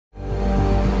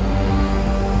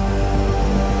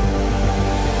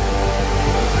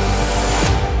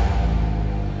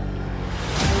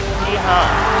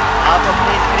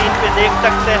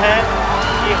से है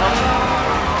कि हम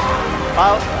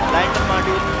lander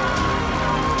module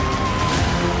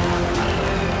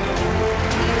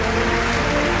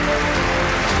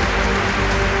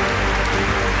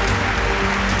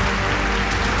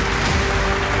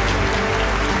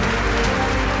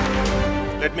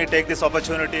Let me take this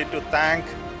opportunity to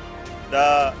thank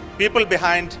the people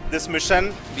behind this mission.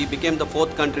 We became the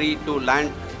fourth country to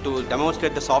land, to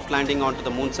demonstrate the soft landing onto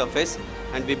the moon surface,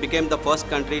 and we became the first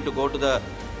country to go to the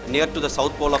near to the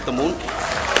south pole of the moon.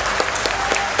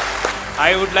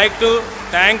 I would like to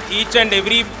thank each and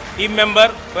every team member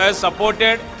who has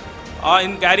supported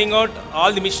in carrying out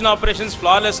all the mission operations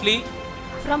flawlessly.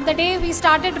 From the day we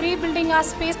started rebuilding our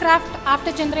spacecraft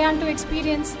after Chandrayaan-2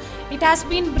 experience, it has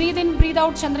been breathe in, breathe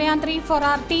out Chandrayaan-3 for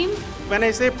our team. When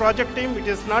I say project team, it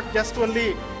is not just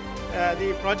only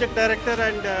the project director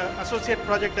and associate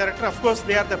project director. Of course,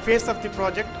 they are the face of the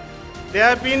project. They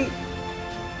have been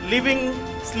living,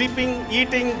 sleeping,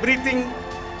 eating, breathing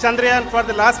Chandrayaan for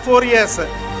the last 4 years.